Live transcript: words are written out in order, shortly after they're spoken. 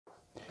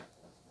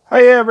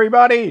Hey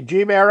everybody,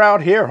 G-Bear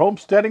out here,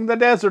 homesteading the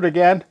desert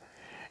again,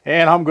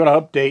 and I'm going to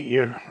update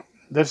you.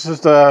 This is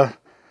the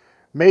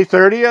May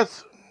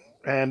 30th,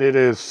 and it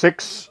is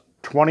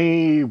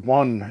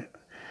 6:21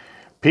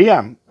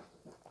 p.m.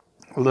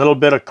 A little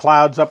bit of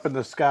clouds up in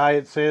the sky,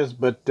 it says,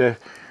 but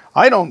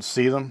I don't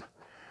see them.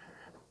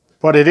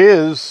 But it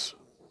is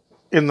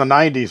in the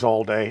 90s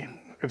all day.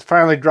 It's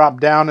finally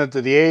dropped down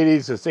into the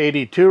 80s. It's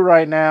 82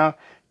 right now,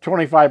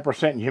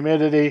 25%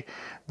 humidity,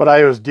 but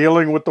I was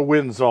dealing with the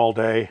winds all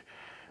day.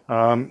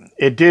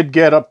 It did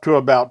get up to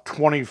about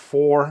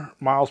 24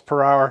 miles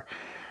per hour.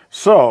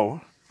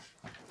 So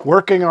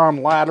working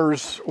on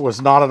ladders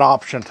was not an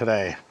option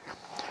today.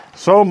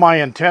 So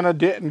my antenna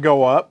didn't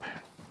go up.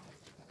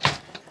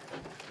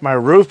 My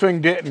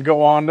roofing didn't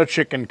go on the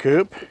chicken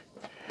coop.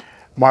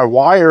 My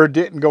wire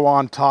didn't go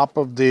on top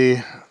of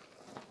the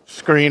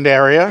screened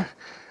area.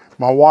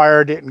 My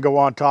wire didn't go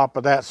on top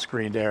of that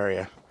screened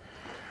area.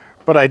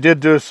 But I did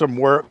do some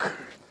work,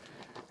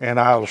 and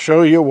I'll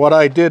show you what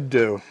I did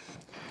do.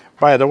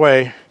 By the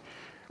way,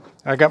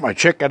 I got my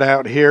chicken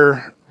out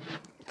here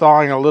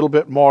thawing a little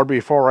bit more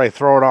before I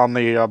throw it on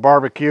the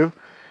barbecue.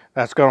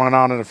 That's going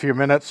on in a few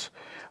minutes.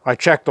 I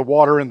checked the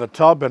water in the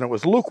tub and it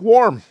was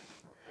lukewarm.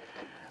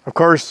 Of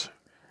course,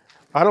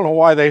 I don't know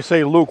why they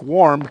say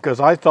lukewarm, because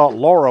I thought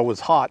Laura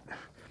was hot.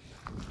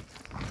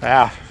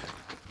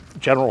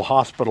 General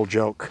Hospital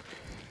joke.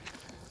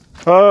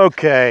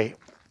 Okay,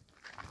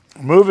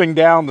 moving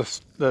down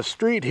the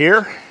street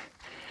here,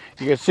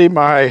 you can see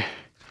my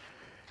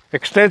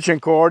extension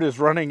cord is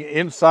running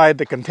inside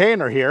the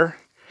container here,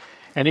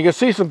 and you can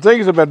see some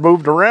things have been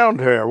moved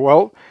around here.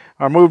 Well,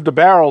 I moved the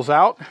barrels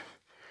out.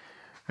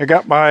 I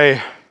got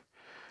my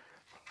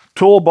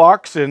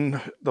toolbox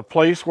in the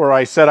place where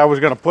I said I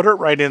was going to put it,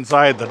 right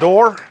inside the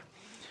door.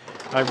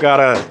 I've got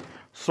to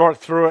sort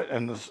through it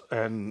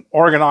and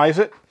organize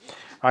it.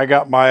 I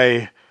got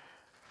my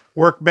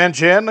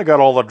workbench in. I got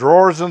all the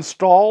drawers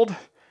installed.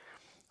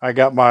 I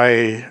got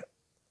my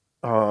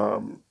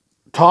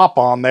top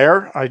on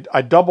there.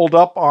 I doubled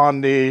up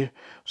on the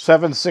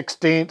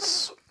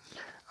 7/16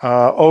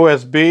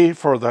 OSB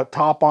for the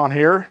top on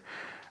here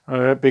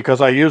because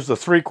I used the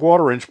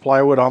 3/4 inch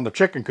plywood on the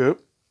chicken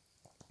coop.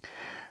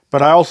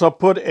 But I also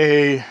put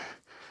a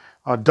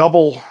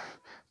double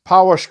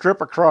power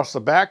strip across the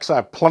back, so I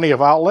have plenty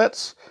of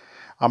outlets.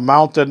 I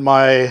mounted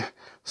my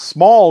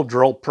small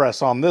drill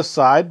press on this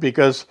side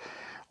because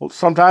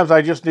sometimes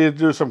I just need to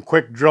do some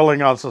quick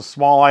drilling on some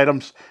small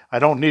items. I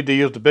don't need to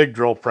use the big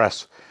drill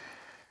press.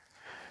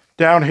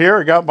 Down here,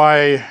 I got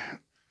my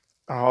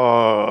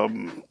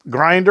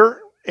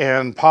grinder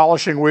and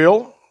polishing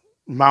wheel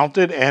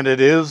mounted, and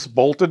it is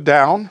bolted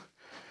down.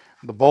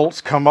 The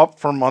bolts come up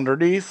from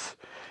underneath,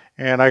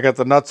 and I got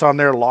the nuts on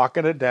there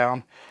locking it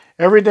down.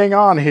 Everything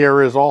on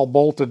here is all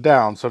bolted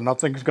down, so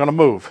nothing's going to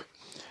move.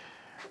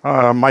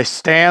 My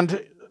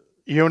stand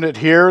unit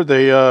here,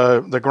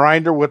 the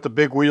grinder with the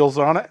big wheels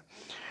on it.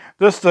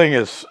 This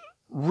thing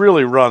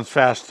really runs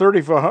fast,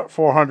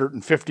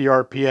 3,450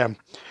 RPM.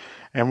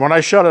 And when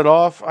I shut it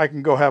off, I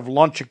can go have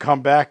lunch and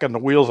come back, and the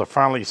wheels are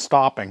finally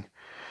stopping.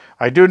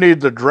 I do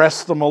need to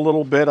dress them a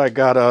little bit. I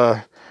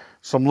got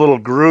some little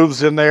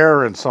grooves in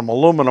there and some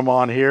aluminum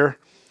on here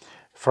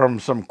from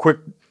some quick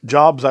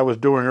jobs I was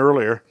doing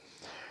earlier.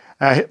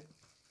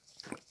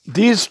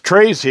 These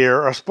trays here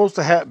are supposed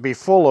to be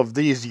full of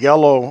these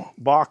yellow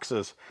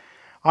boxes.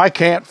 I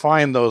can't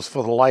find those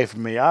for the life of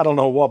me. I don't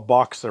know what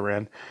box they're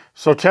in.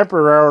 So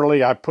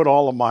temporarily, I put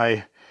all of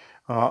my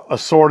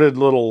assorted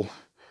little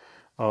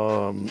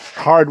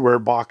hardware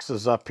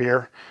boxes up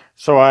here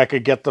so I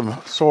could get them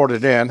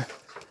sorted in.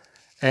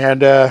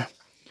 And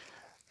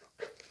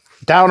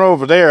down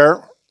over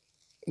there,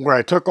 where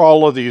I took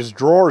all of these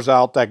drawers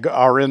out that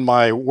are in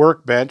my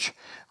workbench,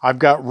 I've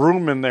got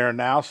room in there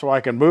now, so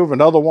I can move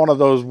another one of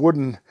those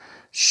wooden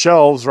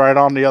shelves right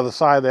on the other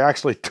side. There are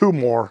actually two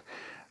more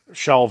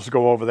shelves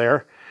go over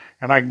there,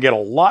 and I can get a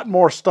lot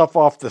more stuff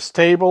off this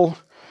table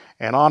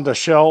and onto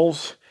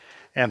shelves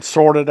and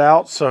sort it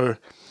out. So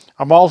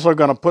I'm also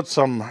going to put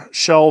some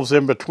shelves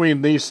in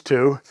between these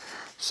two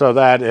so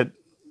that it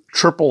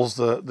triples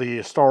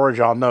the storage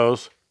on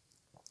those.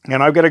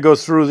 And I've got to go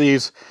through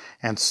these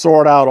and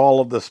sort out all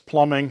of this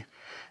plumbing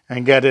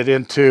and get it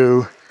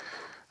into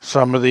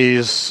some of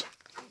these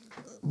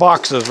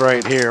boxes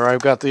right here.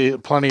 I've got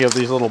plenty of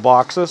these little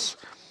boxes.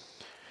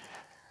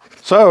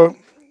 So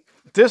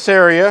this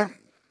area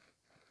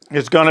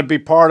is going to be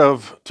part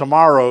of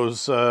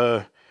tomorrow's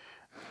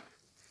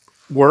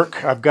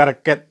work. I've got to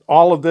get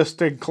all of this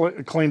thing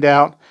cleaned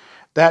out.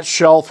 That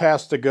shelf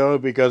has to go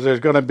because there's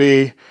going to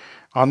be,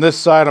 on this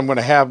side, I'm going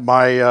to have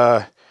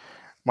my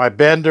my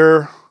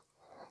bender,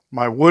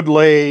 my wood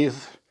lathe,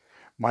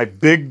 my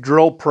big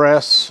drill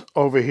press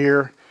over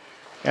here,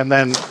 and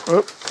then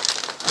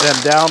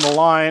down the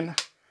line,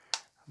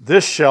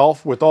 this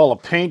shelf with all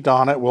the paint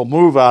on it will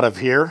move out of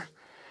here,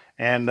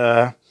 and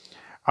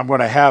I'm going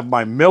to have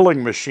my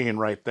milling machine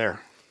right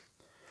there.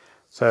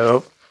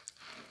 So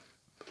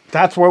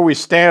that's where we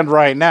stand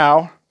right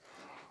now.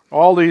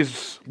 All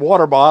these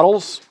water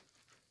bottles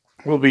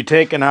will be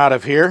taken out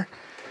of here.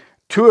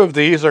 2 of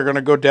these are going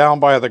to go down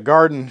by the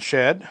garden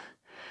shed,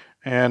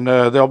 and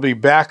they'll be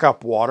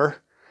backup water.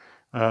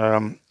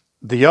 The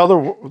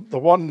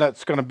one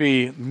that's going to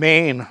be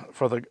main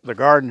for the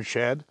garden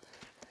shed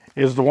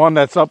is the one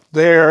that's up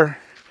there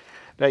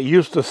that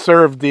used to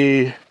serve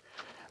the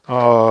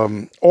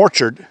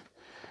orchard.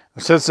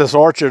 Since this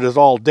orchard is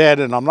all dead,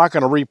 and I'm not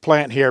going to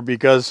replant here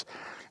because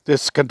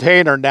this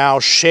container now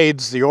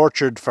shades the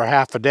orchard for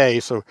half a day,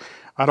 so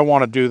I don't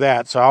want to do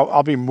that. So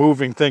I'll be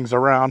moving things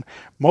around.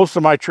 Most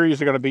of my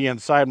trees are going to be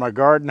inside my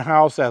garden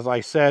house, as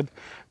I said,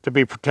 to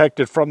be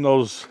protected from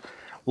those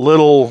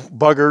little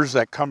buggers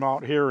that come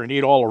out here and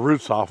eat all the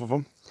roots off of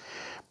them.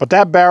 But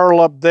that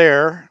barrel up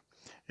there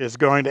is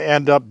going to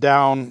end up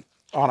down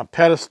on a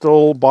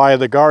pedestal by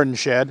the garden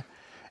shed,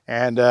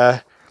 and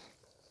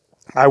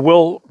I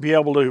will be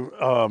able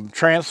to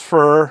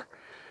transfer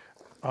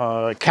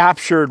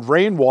captured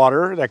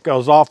rainwater that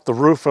goes off the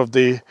roof of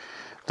the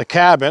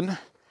cabin.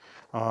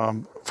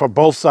 For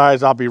both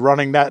sides, I'll be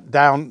running that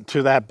down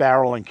to that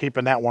barrel and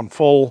keeping that one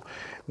full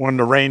when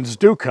the rains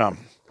do come.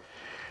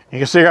 You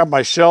can see I got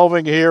my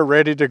shelving here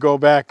ready to go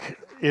back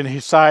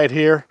inside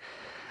here.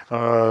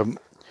 I'm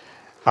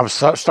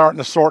starting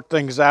to sort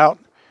things out.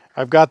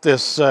 I've got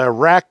this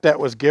rack that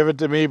was given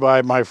to me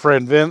by my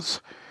friend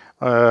Vince.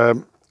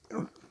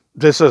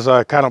 This is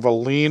a kind of a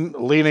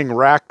leaning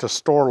rack to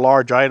store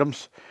large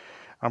items.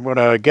 I'm going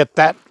to get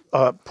that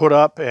put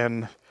up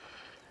and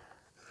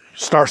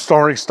start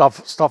storing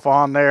stuff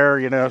on there,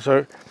 you know.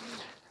 So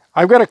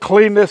I've got to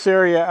clean this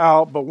area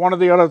out, but one of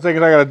the other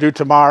things I got to do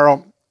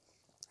tomorrow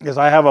is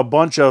I have a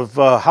bunch of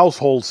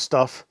household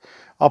stuff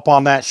up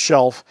on that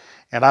shelf,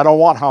 and I don't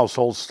want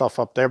household stuff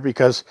up there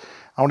because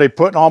I'm going to be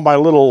putting all my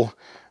little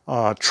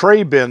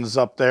tray bins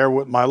up there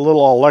with my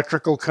little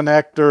electrical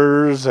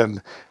connectors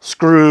and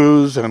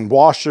screws and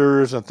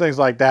washers and things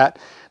like that.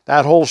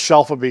 That whole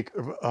shelf will be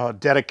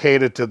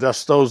dedicated to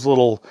just those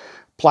little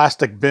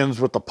plastic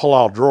bins with the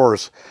pull-out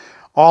drawers.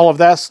 All of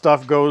that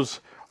stuff goes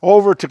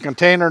over to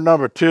container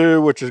number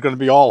 2, which is going to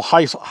be all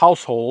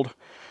household,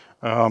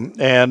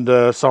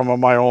 and some of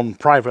my own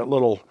private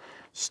little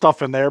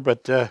stuff in there.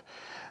 But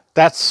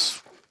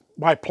that's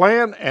my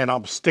plan, and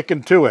I'm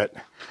sticking to it.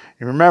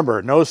 And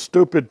remember, no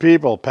stupid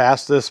people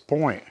past this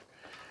point.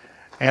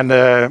 And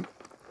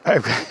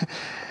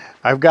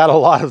I've got a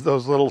lot of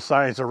those little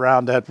signs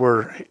around that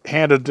were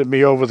handed to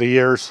me over the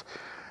years.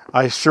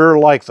 I sure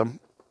like them.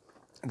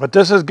 But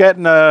this is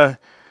getting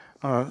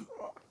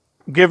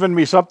giving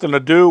me something to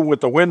do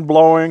with the wind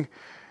blowing,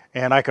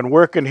 and I can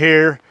work in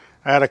here.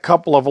 I had a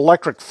couple of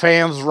electric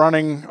fans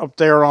running up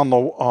there on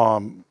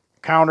the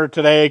counter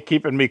today,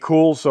 keeping me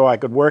cool so I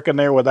could work in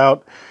there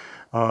without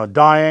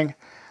dying.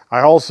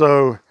 I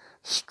also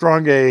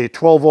strung a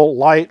 12-volt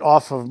light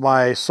off of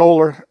my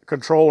solar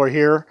controller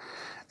here,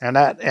 and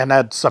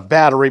that's a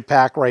battery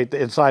pack right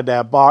inside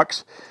that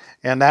box,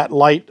 and that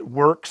light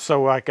works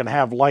so I can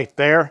have light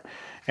there.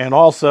 And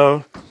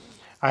also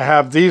I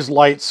have these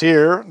lights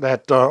here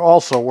that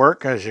also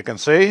work, as you can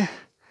see,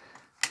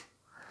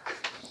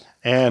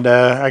 and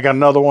I got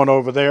another one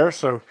over there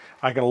so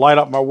I can light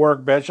up my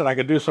workbench, and I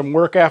can do some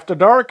work after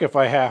dark if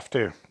I have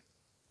to.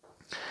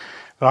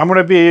 So I'm going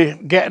to be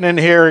getting in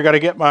here. I got to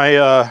get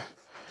my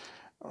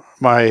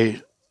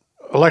my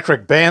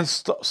electric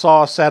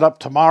bandsaw set up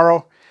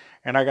tomorrow,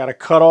 and I got to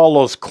cut all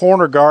those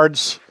corner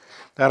guards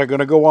that are going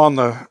to go on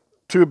the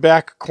 2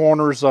 back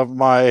corners of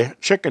my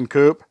chicken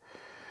coop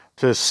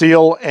to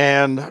seal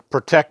and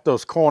protect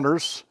those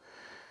corners.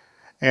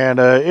 And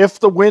if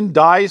the wind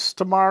dies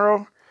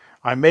tomorrow,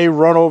 I may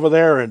run over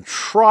there and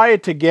try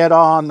to get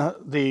on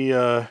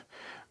the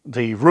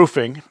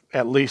roofing,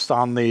 at least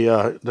on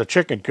the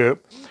chicken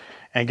coop,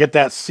 and get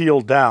that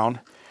sealed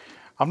down.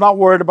 I'm not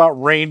worried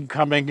about rain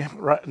coming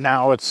right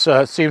now. It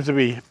seems to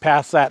be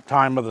past that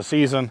time of the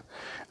season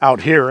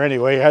out here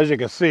anyway. As you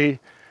can see,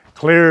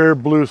 clear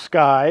blue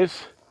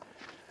skies,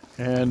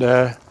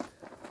 and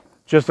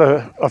just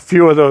a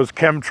few of those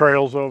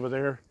chemtrails over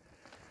there.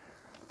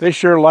 They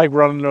sure like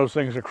running those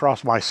things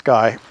across my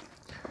sky.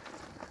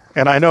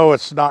 And I know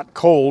it's not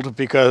cold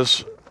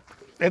because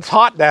it's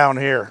hot down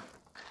here.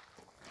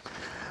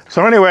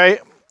 So anyway,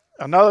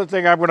 another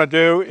thing I'm going to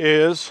do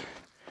is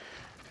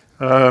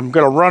I'm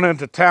going to run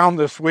into town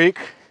this week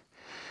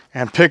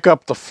and pick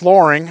up the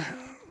flooring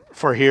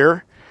for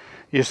here.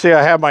 You see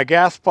I have my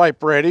gas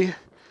pipe ready,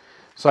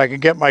 so I can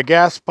get my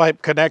gas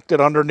pipe connected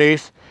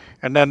underneath,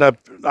 and then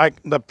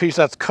the piece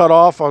that's cut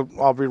off,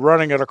 I'll be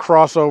running it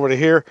across over to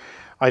here.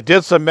 I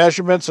did some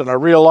measurements, and I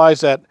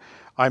realized that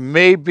I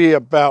may be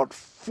about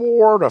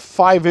 4 to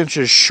 5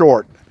 inches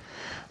short.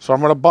 So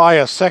I'm going to buy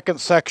a second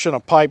section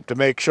of pipe to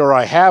make sure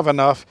I have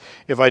enough.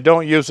 If I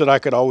don't use it, I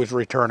could always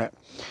return it.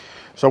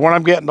 So when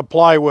I'm getting the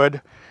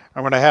plywood,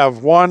 I'm going to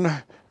have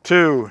 1,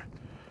 2,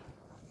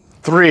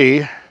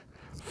 3,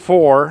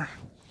 4,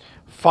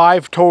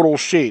 5 total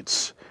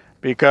sheets,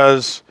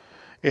 because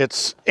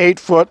it's 8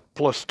 foot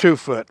plus 2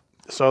 foot.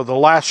 So the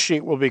last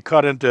sheet will be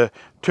cut into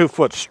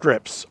 2-foot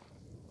strips.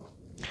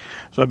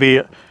 So it'll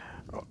be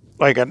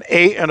like an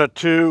 8 and a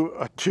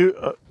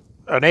 2,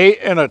 an 8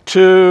 and a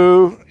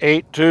 2,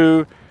 8,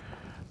 2,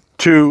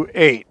 2,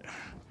 8.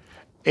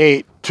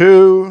 8,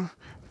 2,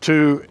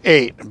 2,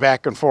 8,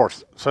 back and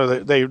forth. So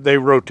they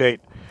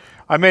rotate.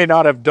 I may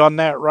not have done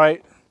that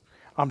right.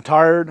 I'm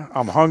tired,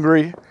 I'm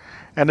hungry,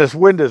 and this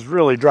wind is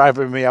really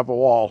driving me up a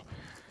wall.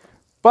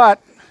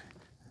 But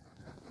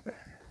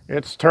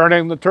it's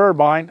turning the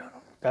turbine.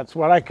 That's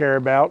what I care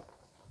about.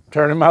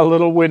 Turning my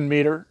little wind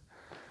meter.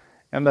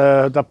 And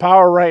the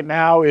power right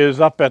now is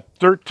up at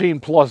 13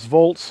 plus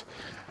volts.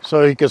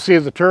 So you can see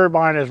the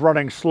turbine is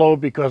running slow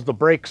because the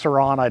brakes are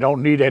on. I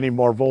don't need any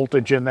more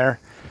voltage in there.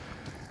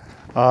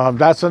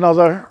 That's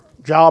another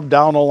job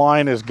down the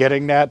line, is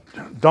getting that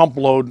dump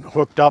load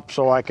hooked up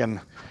so I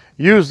can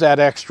use that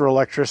extra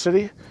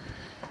electricity.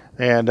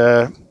 And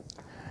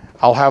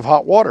I'll have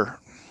hot water.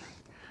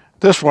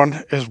 This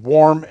one is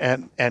warm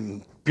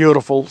and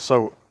beautiful,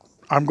 so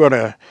I'm going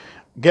to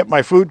get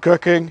my food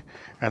cooking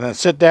and then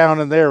sit down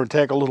in there and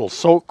take a little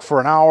soak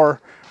for an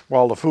hour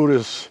while the food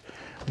is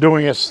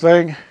doing its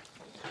thing.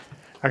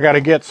 I got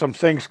to get some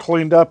things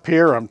cleaned up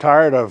here. I'm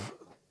tired of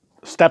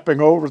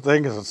stepping over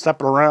things and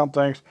stepping around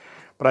things,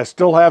 but I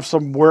still have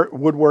some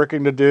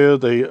woodworking to do.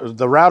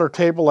 The router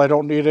table I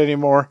don't need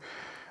anymore.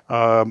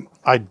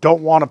 I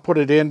don't want to put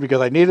it in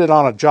because I need it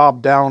on a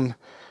job down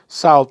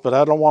south, but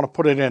I don't want to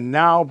put it in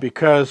now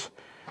because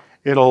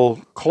it'll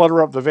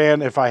clutter up the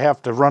van if I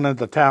have to run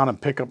into town and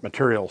pick up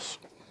materials.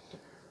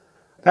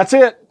 That's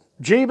it.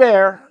 G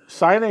Bear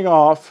signing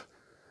off.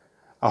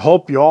 I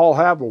hope you all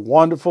have a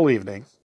wonderful evening.